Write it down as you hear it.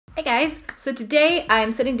Hi guys, so today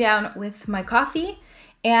I'm sitting down with my coffee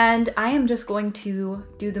and I am just going to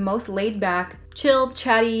do the most laid back, chill,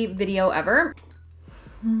 chatty video ever.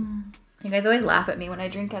 You guys always laugh at me when I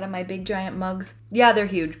drink out of my big giant mugs. Yeah, they're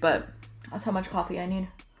huge, but that's how much coffee I need.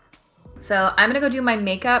 So I'm gonna go do my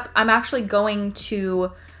makeup. I'm actually going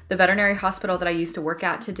to the veterinary hospital that I used to work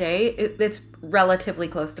at today. It's relatively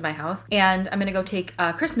close to my house, and I'm gonna go take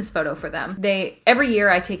a Christmas photo for them. Every year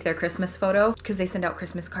I take their Christmas photo because they send out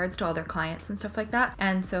Christmas cards to all their clients and stuff like that.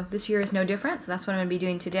 And so this year is no different. So that's what I'm gonna be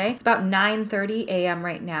doing today. It's about 9:30 a.m.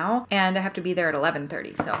 right now, and I have to be there at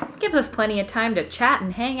 11:30. So it gives us plenty of time to chat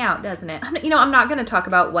and hang out, doesn't it? I'm not gonna talk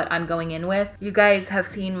about what I'm going in with. You guys have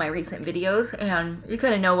seen my recent videos and you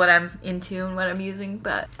kind of know what I'm into and what I'm using,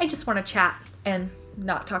 but I just wanna chat and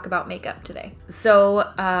not talk about makeup today.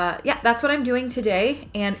 So yeah, that's what I'm doing today,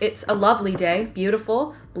 and it's a lovely day.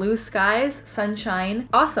 Beautiful blue skies, sunshine,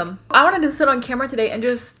 awesome. I wanted to sit on camera today and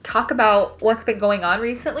just talk about what's been going on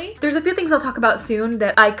recently. There's a few things I'll talk about soon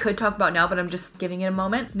that I could talk about now, but I'm just giving it a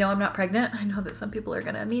moment. No, I'm not pregnant. I know that some people are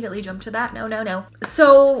gonna immediately jump to that. No.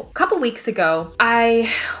 So a couple weeks ago,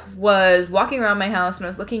 I was walking around my house and I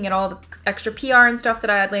was looking at all the extra PR and stuff that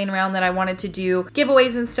I had laying around that I wanted to do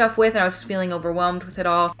giveaways and stuff with, and I was just feeling overwhelmed with it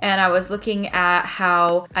all. And I was looking at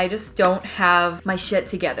how I just don't have my shit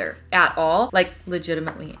together at all, like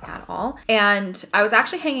legitimately at all. And I was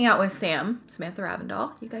actually hanging out with Samantha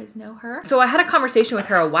Ravndahl. You guys know her. So I had a conversation with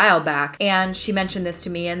her a while back, and she mentioned this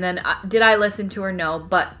to me, and then did I listen to her? No,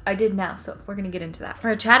 but I did now, so we're gonna get into that.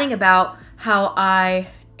 We're chatting about how I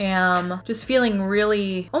am just feeling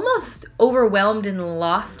really almost overwhelmed and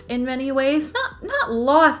lost in many ways. Not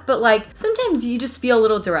lost, but like sometimes you just feel a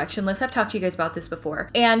little directionless. I've talked to you guys about this before.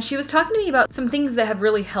 And she was talking to me about some things that have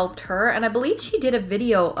really helped her, and I believe she did a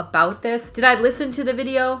video about this. Did I listen to the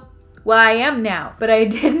video? Well, I am now, but I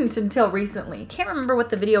didn't until recently. Can't remember what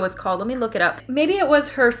the video was called. Let me look it up. Maybe it was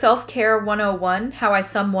her Self-Care 101, How I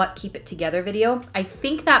Somewhat Keep It Together video. I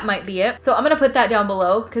think that might be it. So I'm gonna put that down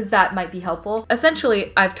below because that might be helpful.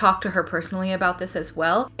 Essentially, I've talked to her personally about this as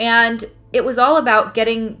well. And it was all about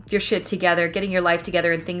getting your shit together, getting your life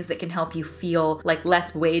together, and things that can help you feel like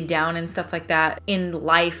less weighed down and stuff like that in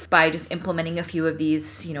life by just implementing a few of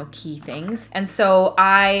these, key things. And so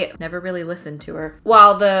I never really listened to her.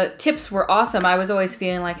 While the tips were awesome, I was always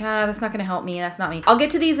feeling like, that's not gonna help me, that's not me. I'll get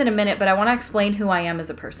to these in a minute, but I wanna explain who I am as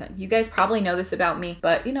a person. You guys probably know this about me,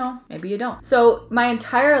 but maybe you don't. So my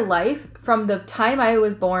entire life, from the time I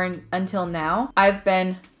was born until now, I've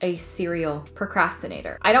been a serial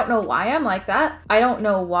procrastinator. I don't know why I'm like that. I don't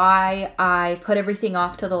know why I put everything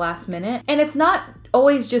off to the last minute. And it's not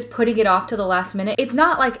always just putting it off to the last minute. It's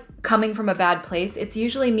not like coming from a bad place. It's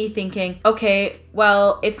usually me thinking, okay,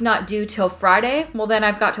 well, it's not due till Friday. Well, then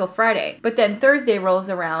I've got till Friday. But then Thursday rolls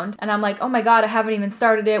around and I'm like, oh my God, I haven't even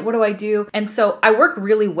started it. What do I do? And so I work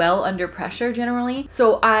really well under pressure generally.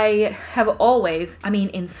 So I have always,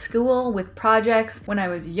 in school, with projects, when I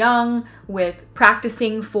was young, with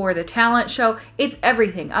practicing for the talent show, it's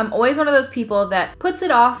everything. I'm always one of those people that puts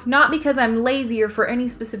it off, not because I'm lazy or for any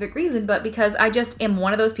specific reason, but because I just am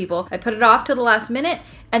one of those people. I put it off till the last minute,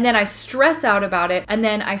 and then I stress out about it, and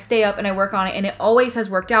then I stay up and I work on it, and it always has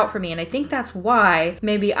worked out for me. And I think that's why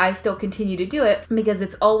maybe I still continue to do it, because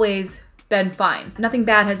it's always been fine. Nothing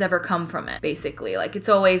bad has ever come from it, basically. Like, it's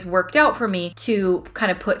always worked out for me to kind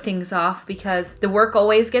of put things off because the work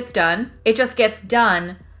always gets done. It just gets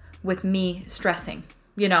done with me stressing.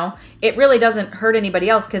 It really doesn't hurt anybody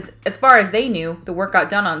else because as far as they knew, the work got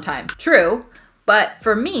done on time. True. But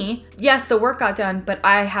for me, yes, the work got done, but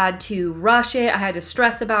I had to rush it. I had to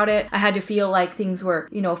stress about it. I had to feel like things were,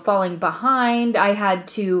 falling behind. I had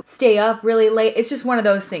to stay up really late. It's just one of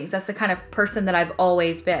those things. That's the kind of person that I've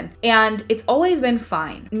always been. And it's always been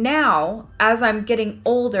fine. Now, as I'm getting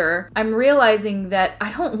older, I'm realizing that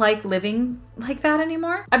I don't like living like that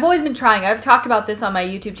anymore. I've always been trying. I've talked about this on my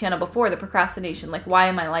YouTube channel before, the procrastination. Like, why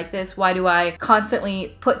am I like this? Why do I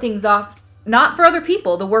constantly put things off? Not for other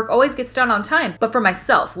people. The work always gets done on time, but for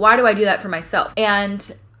myself. Why do I do that for myself?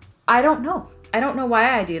 And I don't know. I don't know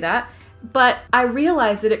why I do that, but I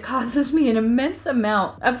realize that it causes me an immense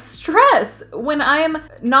amount of stress when I'm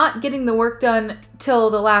not getting the work done till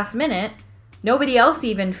the last minute. Nobody else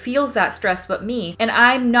even feels that stress but me, and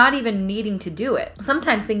I'm not even needing to do it.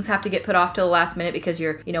 Sometimes things have to get put off till the last minute because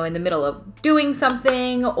you're, in the middle of doing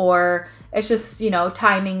something, or it's just,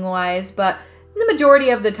 timing wise, but the majority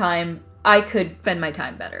of the time, I could spend my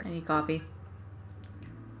time better. Any coffee?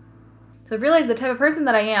 So I've realized the type of person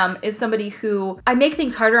that I am is somebody who I make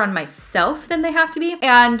things harder on myself than they have to be.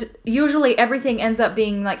 And usually everything ends up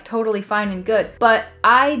being like totally fine and good. But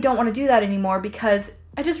I don't want to do that anymore because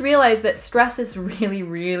I just realized that stress is really,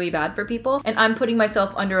 really bad for people, and I'm putting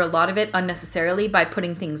myself under a lot of it unnecessarily by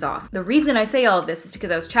putting things off. The reason I say all of this is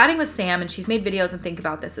because I was chatting with Sam, and she's made videos and think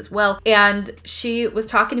about this as well, and she was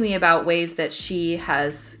talking to me about ways that she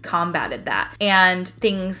has combated that and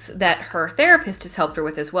things that her therapist has helped her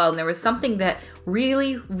with as well. And there was something that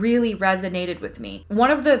really, really resonated with me.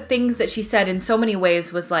 One of the things that she said in so many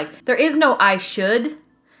ways was like, there is no I should.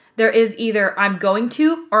 There is either I'm going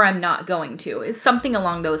to or I'm not going to. It's something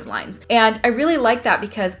along those lines. And I really like that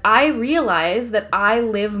because I realize that I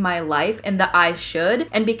live my life in the I should.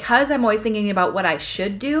 And because I'm always thinking about what I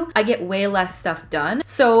should do, I get way less stuff done.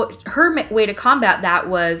 So her way to combat that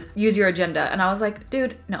was use your agenda. And I was like,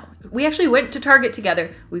 dude, no. We actually went to Target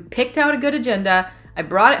together. We picked out a good agenda. I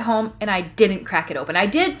brought it home and I didn't crack it open. I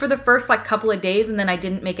did for the first like couple of days and then I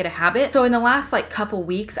didn't make it a habit. So in the last like couple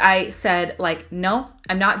weeks, I said like, no,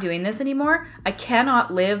 I'm not doing this anymore. I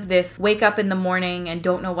cannot live this wake up in the morning and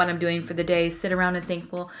don't know what I'm doing for the day, sit around and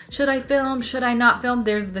think, well, should I film? Should I not film?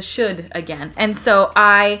 There's the should again. And so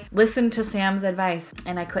I listened to Sam's advice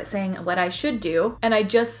and I quit saying what I should do. And I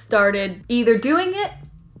just started either doing it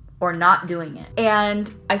or not doing it.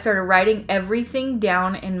 And I started writing everything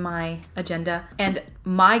down in my agenda. And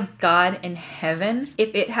my God in heaven,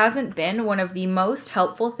 if it hasn't been one of the most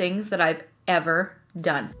helpful things that I've ever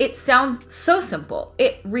done. It sounds so simple.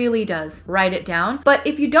 It really does. Write it down. But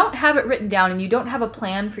if you don't have it written down and you don't have a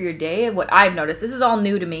plan for your day, what I've noticed, this is all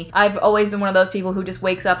new to me. I've always been one of those people who just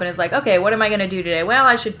wakes up and is like, okay, what am I gonna do today? Well,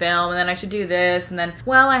 I should film, and then I should do this, and then,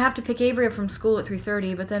 well, I have to pick Avery up from school at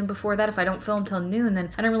 3:30, but then before that, if I don't film till noon,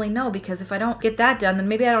 then I don't really know, because if I don't get that done, then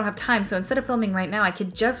maybe I don't have time. So instead of filming right now, I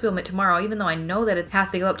could just film it tomorrow, even though I know that it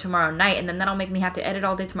has to go up tomorrow night, and then that'll make me have to edit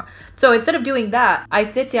all day tomorrow. So instead of doing that, I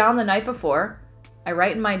sit down the night before, I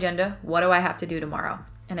write in my agenda, what do I have to do tomorrow?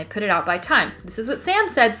 And I put it out by time. This is what Sam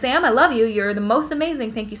said. Sam, I love you. You're the most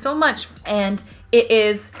amazing. Thank you so much. And it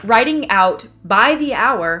is writing out by the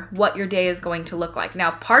hour what your day is going to look like.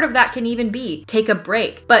 Now, part of that can even be take a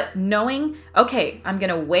break, but knowing, okay, I'm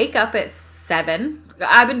gonna wake up at 7.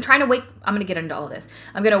 I've been trying to I'm gonna get into all of this.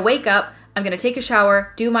 I'm gonna wake up, I'm gonna take a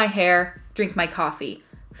shower, do my hair, drink my coffee.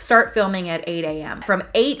 Start filming at 8 a.m. From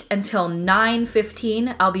 8 until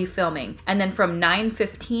 9:15, I'll be filming. And then from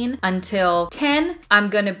 9:15 until 10, I'm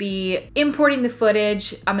gonna be importing the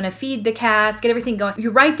footage. I'm gonna feed the cats, get everything going.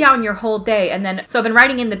 You write down your whole day. And then, so I've been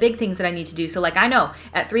writing in the big things that I need to do. So like I know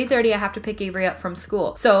at 3:30, I have to pick Avery up from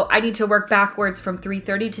school. So I need to work backwards from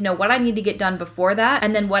 3:30 to know what I need to get done before that.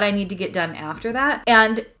 And then what I need to get done after that.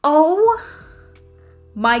 And oh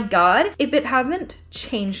my God, if it hasn't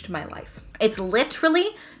changed my life. It's literally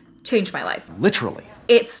changed my life. Literally.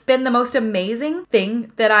 It's been the most amazing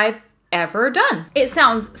thing that I've ever done. It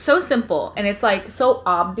sounds so simple and it's like so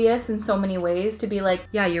obvious in so many ways to be like,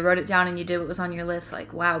 yeah, you wrote it down and you did what was on your list.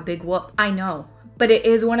 Like, wow, big whoop. I know. But it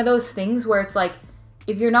is one of those things where it's like,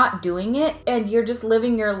 if you're not doing it and you're just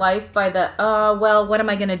living your life by the, well, what am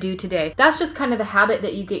I gonna do today? That's just kind of the habit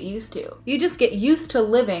that you get used to. You just get used to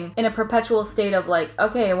living in a perpetual state of like,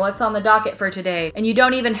 okay, what's on the docket for today? And you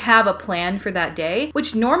don't even have a plan for that day,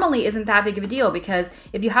 which normally isn't that big of a deal because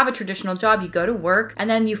if you have a traditional job, you go to work and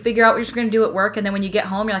then you figure out what you're gonna do at work. And then when you get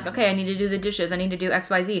home, you're like, okay, I need to do the dishes. I need to do X,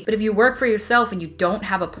 Y, Z. But if you work for yourself and you don't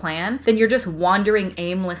have a plan, then you're just wandering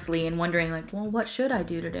aimlessly and wondering like, well, what should I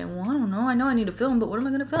do today? Well, I don't know. I know I need to film, but what am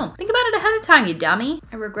I gonna film? Think about it ahead of time, you dummy.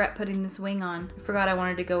 I regret putting this wing on. I forgot I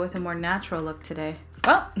wanted to go with a more natural look today.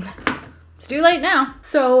 Well, it's too late now.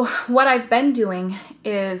 So what I've been doing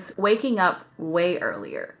is waking up way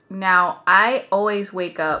earlier. Now, I always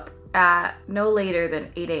wake up at no later than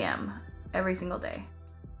 8 a.m. every single day.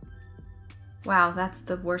 Wow, that's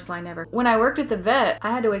the worst line ever. When I worked at the vet,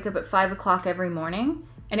 I had to wake up at 5 o'clock every morning.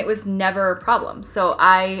 And it was never a problem. So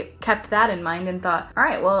I kept that in mind and thought, all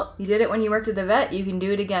right, well, you did it when you worked at the vet, you can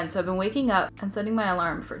do it again. So I've been waking up and setting my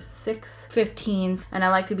alarm for 6:15, and I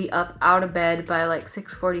like to be up out of bed by like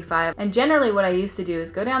 6:45. And generally what I used to do is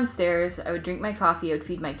go downstairs, I would drink my coffee, I would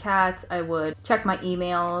feed my cats, I would check my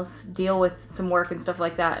emails, deal with some work and stuff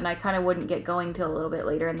like that. And I kind of wouldn't get going till a little bit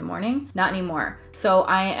later in the morning. Not anymore. So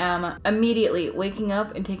I am immediately waking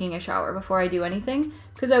up and taking a shower before I do anything,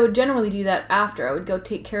 because I would generally do that after. I would go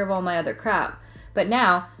take care of all my other crap. But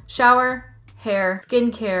now, shower, hair,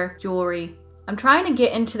 skincare, jewelry. I'm trying to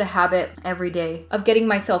get into the habit every day of getting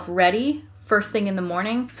myself ready first thing in the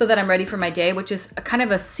morning so that I'm ready for my day, which is a kind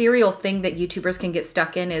of a serial thing that YouTubers can get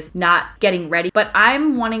stuck in, is not getting ready. But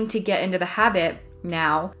I'm wanting to get into the habit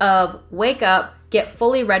now of wake up, get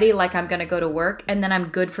fully ready like I'm gonna go to work, and then I'm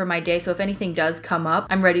good for my day. So if anything does come up,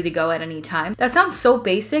 I'm ready to go at any time. That sounds so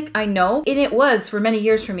basic, I know, and it was for many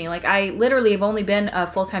years for me. Like I literally have only been a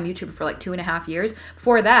full-time YouTuber for like 2.5 years.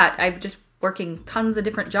 Before that, I've just working tons of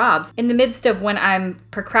different jobs. In the midst of when I'm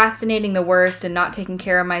procrastinating the worst and not taking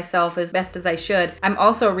care of myself as best as I should, I'm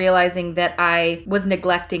also realizing that I was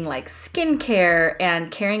neglecting like skincare and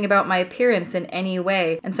caring about my appearance in any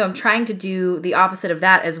way. And so I'm trying to do the opposite of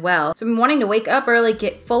that as well. So I'm wanting to wake up early,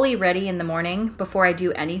 get fully ready in the morning before I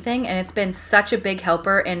do anything. And it's been such a big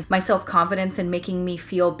helper in my self-confidence and making me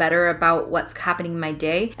feel better about what's happening in my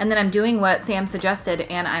day. And then I'm doing what Sam suggested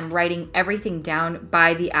and I'm writing everything down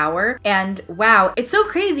by the hour. And wow, it's so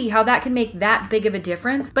crazy how that can make that big of a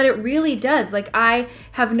difference, but it really does. Like I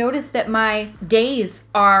have noticed that my days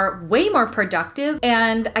are way more productive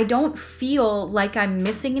and I don't feel like I'm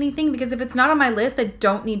missing anything, because if it's not on my list, I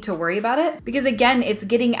don't need to worry about it. Because again, it's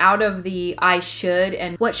getting out of the I should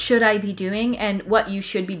and what should I be doing, and what you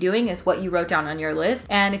should be doing is what you wrote down on your list.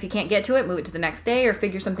 And if you can't get to it, move it to the next day or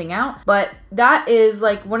figure something out. But that is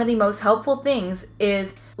like one of the most helpful things,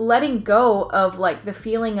 is letting go of like the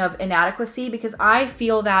feeling of inadequacy, because I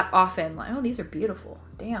feel that often. Like, oh, these are beautiful.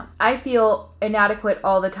 Damn. I feel inadequate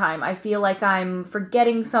all the time. I feel like I'm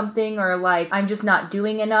forgetting something or like I'm just not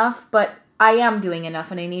doing enough, but I am doing enough,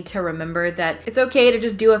 and I need to remember that it's okay to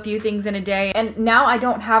just do a few things in a day. And now I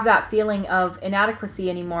don't have that feeling of inadequacy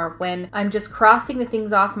anymore when I'm just crossing the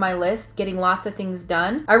things off my list, getting lots of things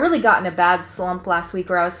done. I really got in a bad slump last week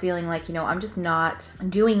where I was feeling like, you know, I'm just not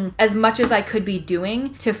doing as much as I could be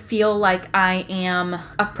doing to feel like I am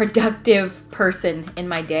a productive person in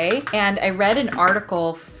my day. And I read an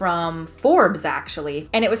article from Forbes actually,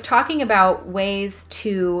 and it was talking about ways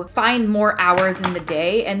to find more hours in the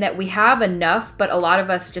day, and that we have enough, but a lot of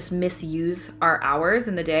us just misuse our hours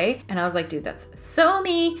in the day. And I was like, dude, that's so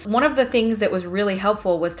me. One of the things that was really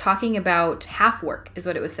helpful was talking about half work, is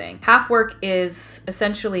what it was saying. Half work is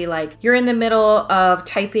essentially like you're in the middle of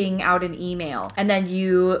typing out an email and then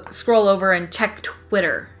you scroll over and check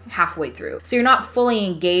Twitter halfway through. So you're not fully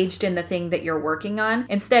engaged in the thing that you're working on.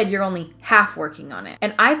 Instead, you're only half working on it.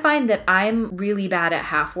 And I find that I'm really bad at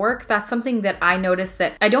half work. That's something that I notice,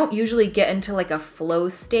 that I don't usually get into like a flow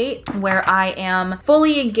state where I am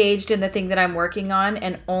fully engaged in the thing that I'm working on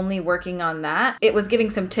and only working on that. It was giving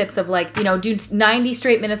some tips of like, you know, do 90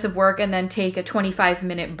 straight minutes of work and then take a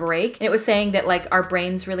 25-minute break. And it was saying that like our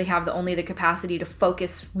brains really have only the capacity to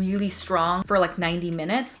focus really strong for like 90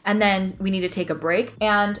 minutes. And then we need to take a break.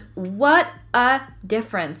 And what a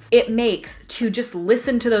difference it makes to just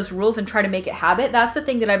listen to those rules and try to make it habit. That's the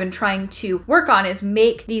thing that I've been trying to work on, is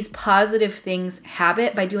make these positive things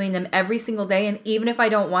habit by doing them every single day. And even if I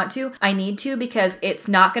don't want to, I need to, because it's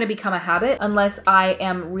not going to become a habit unless I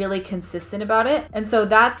am really consistent about it. And so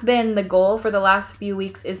that's been the goal for the last few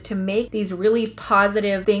weeks, is to make these really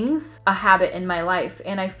positive things a habit in my life.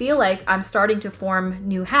 And I feel like I'm starting to form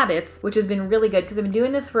new habits, which has been really good, because I've been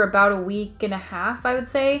doing this for about a week and a half, I would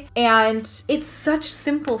say. And it's such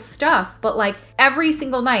simple stuff, but like every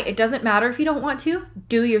single night, it doesn't matter if you don't want to,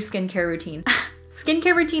 do your skincare routine.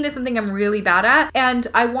 Skincare routine is something I'm really bad at, and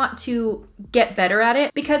I want to get better at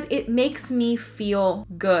it because it makes me feel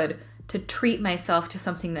good to treat myself to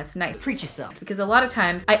something that's nice. Treat yourself. Because a lot of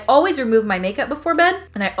times I always remove my makeup before bed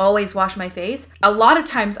and I always wash my face. A lot of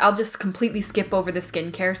times I'll just completely skip over the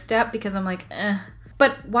skincare step because I'm like, eh.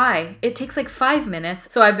 But why? It takes like 5 minutes.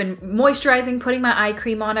 So I've been moisturizing, putting my eye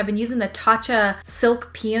cream on. I've been using the Tatcha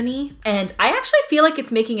Silk Peony, and I actually feel like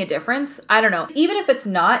it's making a difference. I don't know. Even if it's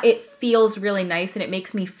not, it feels really nice and it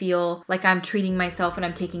makes me feel like I'm treating myself and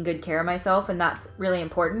I'm taking good care of myself, and that's really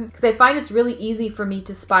important because I find it's really easy for me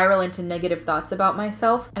to spiral into negative thoughts about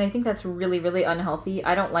myself, and I think that's really, really unhealthy.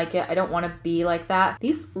 I don't like it. I don't want to be like that.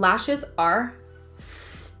 These lashes are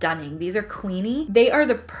stunning. These are Queenie. They are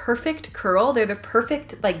the perfect curl. They're the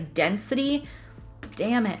perfect like density.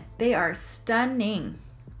 Damn it. They are stunning.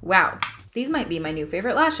 Wow. These might be my new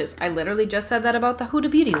favorite lashes. I literally just said that about the Huda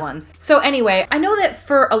Beauty ones. So anyway, I know that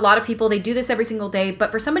for a lot of people, they do this every single day,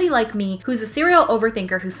 but for somebody like me, who's a serial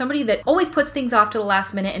overthinker, who's somebody that always puts things off to the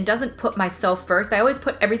last minute and doesn't put myself first, I always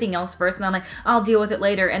put everything else first, and I'm like, I'll deal with it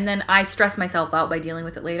later, and then I stress myself out by dealing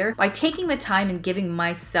with it later. By taking the time and giving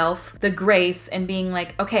myself the grace and being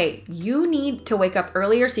like, okay, you need to wake up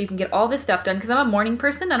earlier so you can get all this stuff done, because I'm a morning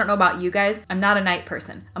person. I don't know about you guys. I'm not a night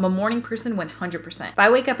person. I'm a morning person 100%. If I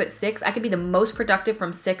wake up at 6, I can could be the most productive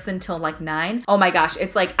from 6 until like 9. Oh my gosh,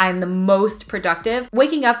 it's like I'm the most productive.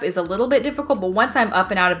 Waking up is a little bit difficult, but once I'm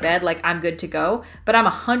up and out of bed, like I'm good to go. But I'm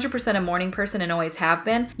 100% a morning person and always have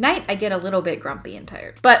been. Night, I get a little bit grumpy and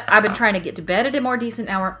tired. But I've been trying to get to bed at a more decent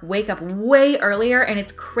hour, wake up way earlier, and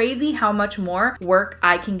it's crazy how much more work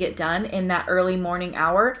I can get done in that early morning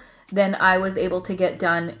hour than I was able to get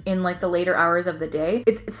done in like the later hours of the day.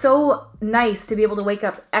 It's so nice to be able to wake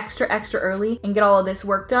up extra early and get all of this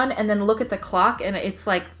work done, and then look at the clock and it's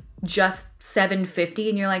like just 7:50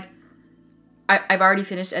 and you're like, I've already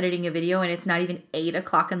finished editing a video and it's not even 8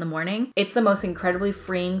 o'clock in the morning. It's the most incredibly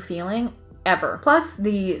freeing feeling ever. Plus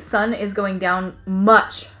the sun is going down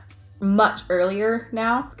much earlier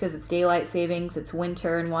now because it's daylight savings, it's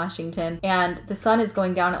winter in Washington, and the sun is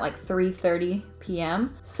going down at like 3:30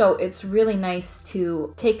 p.m. So it's really nice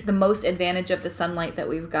to take the most advantage of the sunlight that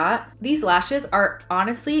we've got. These lashes are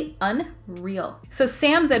honestly unreal. So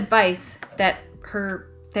Sam's advice that her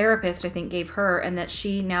therapist, I think, gave her and that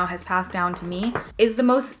she now has passed down to me is the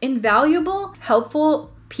most invaluable, helpful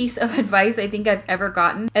piece of advice I think I've ever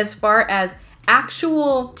gotten as far as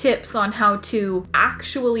actual tips on how to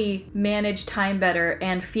actually manage time better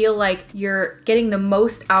and feel like you're getting the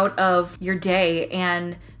most out of your day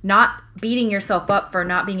and not beating yourself up for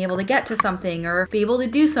not being able to get to something or be able to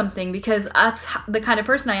do something, because that's the kind of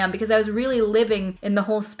person I am, because I was really living in the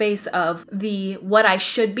whole space of the what I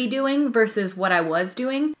should be doing versus what I was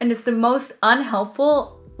doing. And it's the most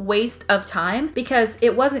unhelpful waste of time because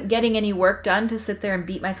it wasn't getting any work done to sit there and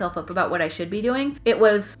beat myself up about what I should be doing. It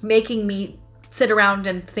was making me sit around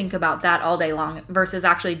and think about that all day long versus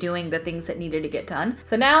actually doing the things that needed to get done.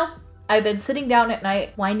 So now I've been sitting down at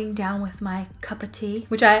night, winding down with my cup of tea,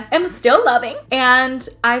 which I am still loving. And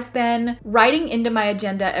I've been writing into my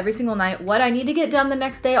agenda every single night what I need to get done the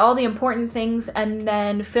next day, all the important things, and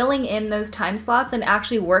then filling in those time slots and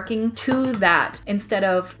actually working to that instead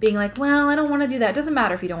of being like, well, I don't want to do that. It doesn't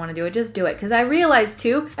matter if you don't want to do it, just do it. Because I realized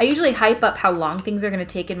too, I usually hype up how long things are going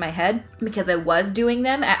to take in my head because I was doing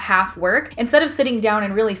them at half work. Instead of sitting down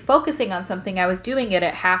and really focusing on something, I was doing it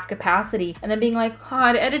at half capacity and then being like,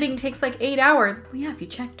 God, editing takes like 8 hours. Well, yeah, if you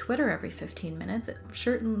check Twitter every 15 minutes, it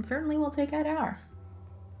certainly will take 8 hours.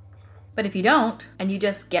 But if you don't, and you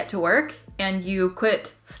just get to work and you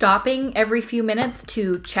quit stopping every few minutes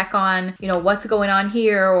to check on, what's going on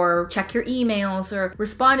here or check your emails or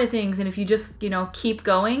respond to things, and if you just, keep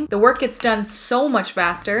going, the work gets done so much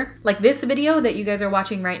faster. Like this video that you guys are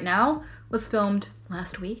watching right now was filmed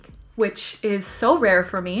last week, which is so rare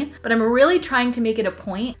for me, but I'm really trying to make it a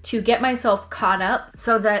point to get myself caught up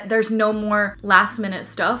so that there's no more last minute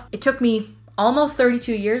stuff. It took me almost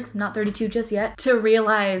 32 years, not 32 just yet, to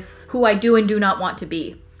realize who I do and do not want to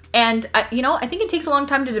be. And I think it takes a long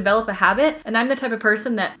time to develop a habit. And I'm the type of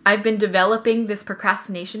person that I've been developing this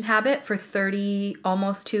procrastination habit for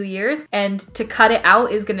almost 2 years. And to cut it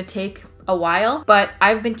out is gonna take a while, but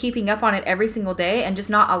I've been keeping up on it every single day and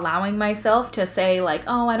just not allowing myself to say like,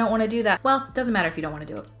 oh, I don't want to do that. Well, it doesn't matter if you don't want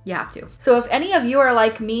to do it. You have to. So if any of you are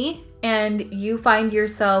like me and you find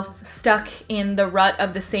yourself stuck in the rut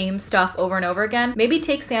of the same stuff over and over again, maybe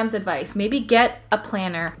take Sam's advice. Maybe get a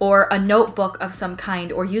planner or a notebook of some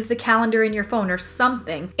kind, or use the calendar in your phone or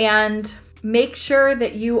something, and make sure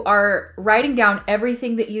that you are writing down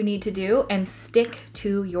everything that you need to do and stick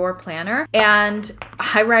to your planner. And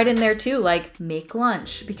I write in there too, like make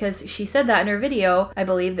lunch, because she said that in her video. I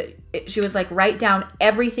believe that she was like, write down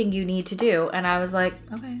everything you need to do. And I was like,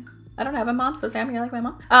 okay, I don't have a mom, so Sam, you're like my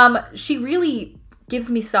mom. She really gives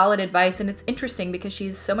me solid advice, and it's interesting because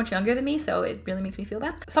she's so much younger than me, so it really makes me feel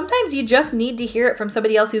bad. Sometimes you just need to hear it from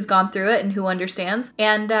somebody else who's gone through it and who understands.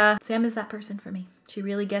 And Sam is that person for me. She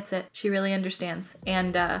really gets it. She really understands,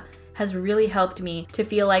 and has really helped me to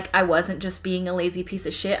feel like I wasn't just being a lazy piece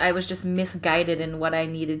of shit. I was just misguided in what I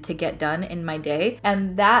needed to get done in my day.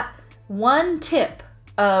 And that one tip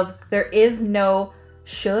of there is no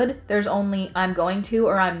should, there's only I'm going to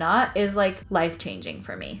or I'm not, is like life-changing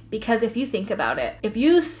for me. Because if you think about it, if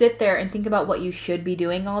you sit there and think about what you should be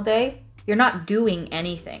doing all day, you're not doing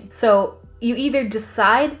anything. So you either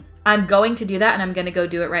decide I'm going to do that and I'm going to go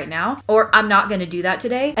do it right now, or I'm not going to do that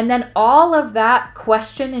today. And then all of that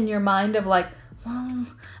question in your mind of like, well,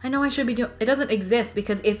 I know I should be doing, it doesn't exist,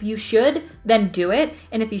 because if you should, then do it.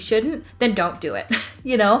 And if you shouldn't, then don't do it,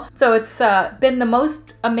 So it's been the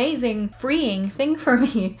most amazing, freeing thing for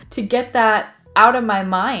me to get that out of my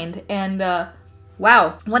mind and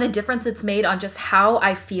wow, what a difference it's made on just how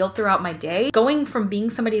I feel throughout my day. Going from being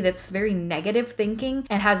somebody that's very negative thinking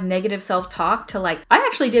and has negative self-talk to like, I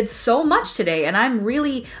actually did so much today and I'm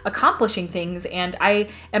really accomplishing things and I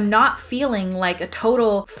am not feeling like a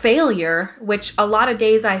total failure, which a lot of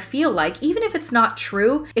days I feel like, even if it's not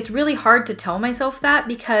true, it's really hard to tell myself that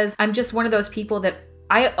because I'm just one of those people that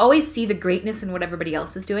I always see the greatness in what everybody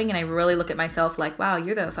else is doing, and I really look at myself like, wow,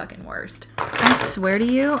 you're the fucking worst. I swear to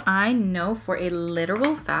you, I know for a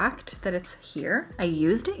literal fact that it's here. I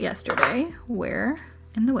used it yesterday. Where?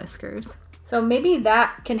 In the whiskers. So maybe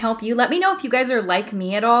that can help you. Let me know if you guys are like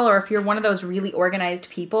me at all, or if you're one of those really organized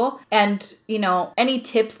people. And, you know, any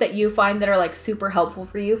tips that you find that are like super helpful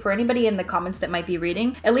for you, for anybody in the comments that might be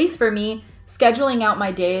reading. At least for me, scheduling out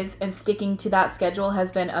my days and sticking to that schedule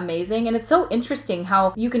has been amazing. And it's so interesting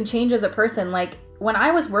how you can change as a person. Like when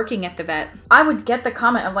I was working at the vet, I would get the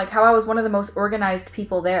comment of like how I was one of the most organized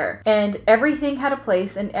people there. And everything had a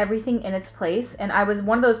place and everything in its place. And I was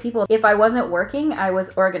one of those people, if I wasn't working, I was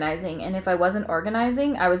organizing. And if I wasn't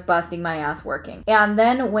organizing, I was busting my ass working. And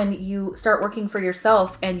then when you start working for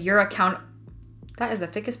yourself and you're that is the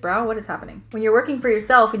thickest brow. What is happening? When you're working for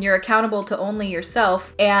yourself and you're accountable to only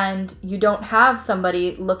yourself and you don't have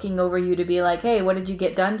somebody looking over you to be like, hey, what did you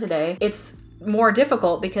get done today? It's more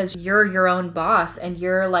difficult because you're your own boss and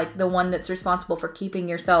you're like the one that's responsible for keeping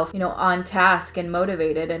yourself, you know, on task and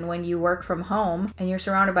motivated. And when you work from home and you're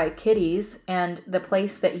surrounded by kitties and the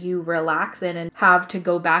place that you relax in and have to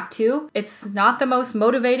go back to, it's not the most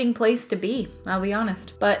motivating place to be, I'll be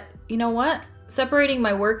honest. But you know what? Separating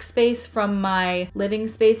my workspace from my living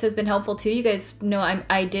space has been helpful too. You guys know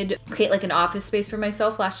I did create like an office space for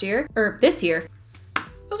myself this year.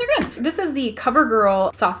 Those are good. This is the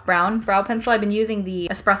CoverGirl Soft Brown Brow Pencil. I've been using the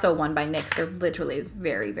Espresso one by NYX. They're literally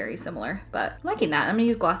very, very similar, but I'm liking that. I'm gonna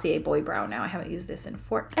use Glossier Boy Brow now. I haven't used this in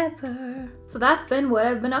forever. So that's been what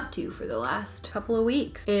I've been up to for the last couple of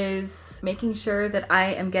weeks, is making sure that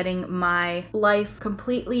I am getting my life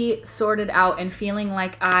completely sorted out and feeling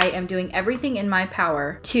like I am doing everything in my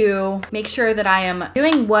power to make sure that I am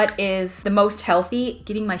doing what is the most healthy,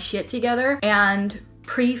 getting my shit together, and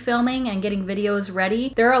pre-filming and getting videos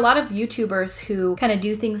ready. There are a lot of YouTubers who kind of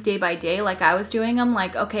do things day by day like I was doing them.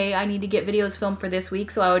 Like, okay, I need to get videos filmed for this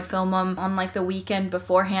week, so I would film them on like the weekend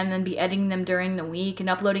beforehand, then be editing them during the week and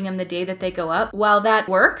uploading them the day that they go up. While that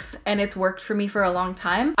works, and it's worked for me for a long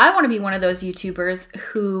time, I want to be one of those YouTubers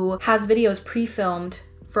who has videos pre-filmed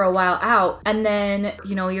for a while out, and then,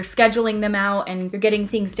 you know, you're scheduling them out and you're getting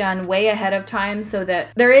things done way ahead of time so that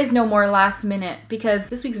there is no more last minute, because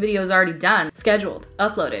this week's video is already done, scheduled,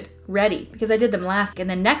 uploaded, ready, because I did them last week, and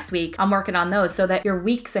then next week I'm working on those so that you're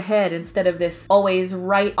weeks ahead instead of this always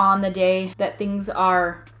right on the day that things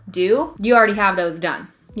are due. You already have those done,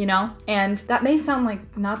 you know? And that may sound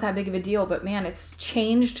like not that big of a deal, but man, it's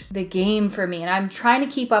changed the game for me, and I'm trying to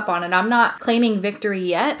keep up on it. I'm not claiming victory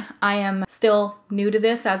yet. I am still new to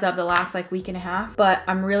this as of the last like week and a half, but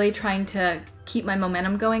I'm really trying to keep my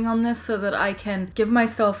momentum going on this so that I can give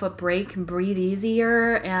myself a break and breathe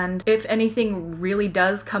easier. And if anything really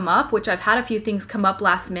does come up, which I've had a few things come up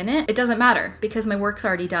last minute, it doesn't matter because my work's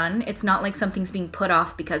already done. It's not like something's being put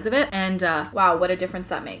off because of it. And wow, what a difference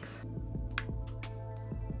that makes.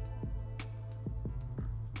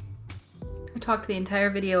 I talked the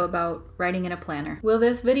entire video about writing in a planner. Will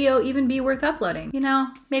this video even be worth uploading? You know,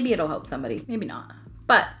 maybe it'll help somebody, maybe not.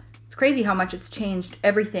 But it's crazy how much it's changed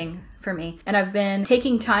everything for me. And I've been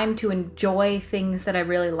taking time to enjoy things that I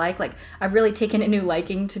really like. Like, I've really taken a new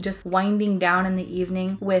liking to just winding down in the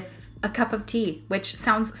evening with a cup of tea, which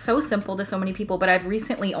sounds so simple to so many people, but I've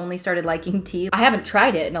recently only started liking tea. I haven't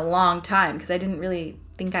tried it in a long time because I didn't really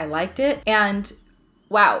think I liked it. And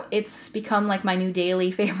wow, it's become like my new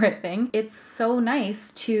daily favorite thing. It's so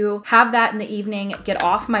nice to have that in the evening, get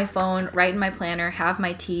off my phone, write in my planner, have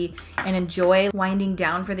my tea, and enjoy winding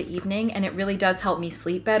down for the evening. And it really does help me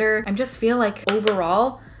sleep better. I just feel like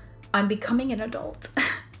overall, I'm becoming an adult.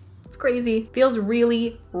 It's crazy. Feels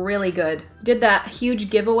really, really good. Did that huge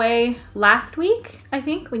giveaway last week, I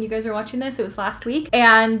think, when you guys are watching this, it was last week,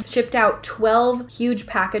 and shipped out 12 huge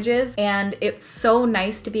packages. And it's so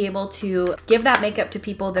nice to be able to give that makeup to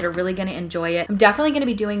people that are really gonna enjoy it. I'm definitely gonna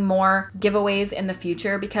be doing more giveaways in the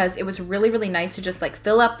future because it was really, really nice to just like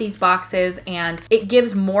fill up these boxes, and it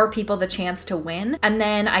gives more people the chance to win. And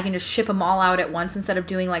then I can just ship them all out at once instead of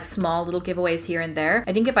doing like small little giveaways here and there.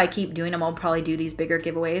 I think if I keep doing them, I'll probably do these bigger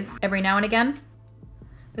giveaways every now and again.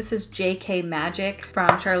 This is JK Magic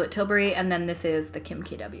from Charlotte Tilbury, and then this is the Kim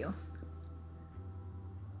KW.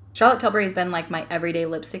 Charlotte Tilbury has been like my everyday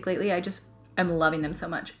lipstick lately. I'm loving them so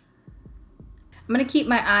much. I'm gonna keep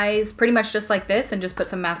my eyes pretty much just like this and just put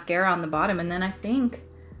some mascara on the bottom, and then I think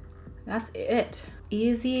that's it.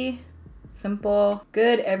 Easy, simple,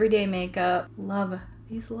 good everyday makeup. Love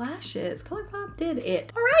these lashes. ColourPop did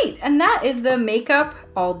it. All right, and that is the makeup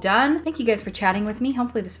all done. Thank you guys for chatting with me.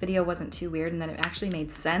 Hopefully this video wasn't too weird and that it actually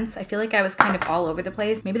made sense. I feel like I was kind of all over the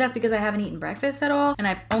place. Maybe that's because I haven't eaten breakfast at all and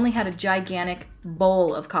I've only had a gigantic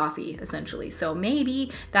bowl of coffee essentially. So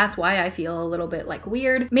maybe that's why I feel a little bit like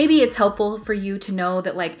weird. Maybe it's helpful for you to know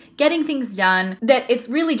that like getting things done, that it's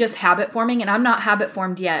really just habit forming, and I'm not habit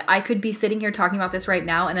formed yet. I could be sitting here talking about this right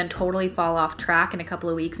now and then totally fall off track in a couple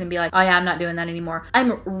of weeks and be like, oh yeah, I'm not doing that anymore.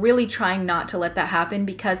 I'm really trying not to let that happen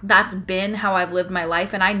because that's been how I've lived my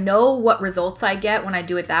life, and I know what results I get when I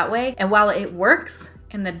do it that way. And while it works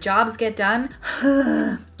and the jobs get done,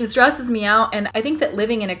 it stresses me out. And I think that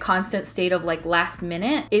living in a constant state of like last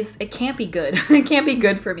minute it can't be good. It can't be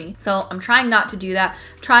good for me. So I'm trying not to do that.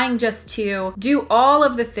 Trying just to do all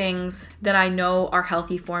of the things that I know are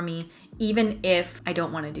healthy for me, even if I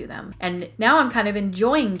don't want to do them. And now I'm kind of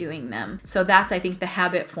enjoying doing them. So that's, I think, the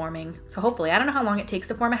habit forming. So hopefully, I don't know how long it takes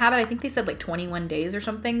to form a habit. I think they said like 21 days or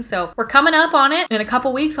something. So we're coming up on it. In a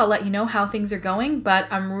couple weeks, I'll let you know how things are going, but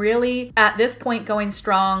I'm really at this point going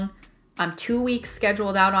strong. I'm 2 weeks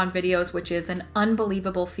scheduled out on videos, which is an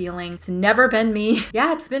unbelievable feeling. It's never been me.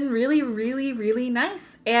 Yeah, it's been really, really, really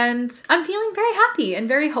nice. And I'm feeling very happy and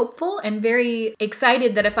very hopeful and very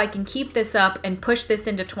excited that if I can keep this up and push this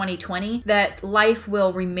into 2020, that life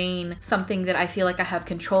will remain something that I feel like I have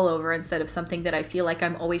control over instead of something that I feel like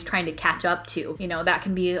I'm always trying to catch up to. You know, that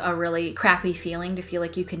can be a really crappy feeling to feel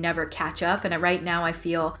like you can never catch up. And right now I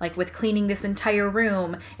feel like with cleaning this entire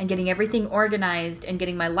room and getting everything organized and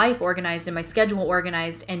getting my life organized and my schedule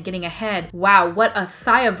organized and getting ahead. Wow, what a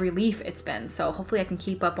sigh of relief it's been. So hopefully I can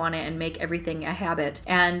keep up on it and make everything a habit.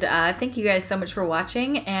 And thank you guys so much for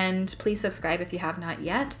watching, and please subscribe if you have not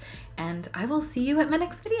yet. And I will see you at my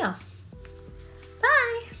next video.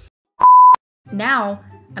 Bye. Now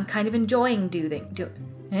I'm kind of enjoying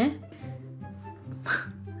And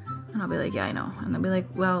I'll be like, yeah, I know. And they'll be like,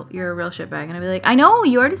 well, you're a real shitbag. And I'll be like, I know,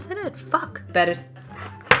 you already said it. Fuck. Better.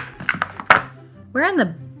 Where in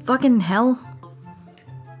the fucking hell?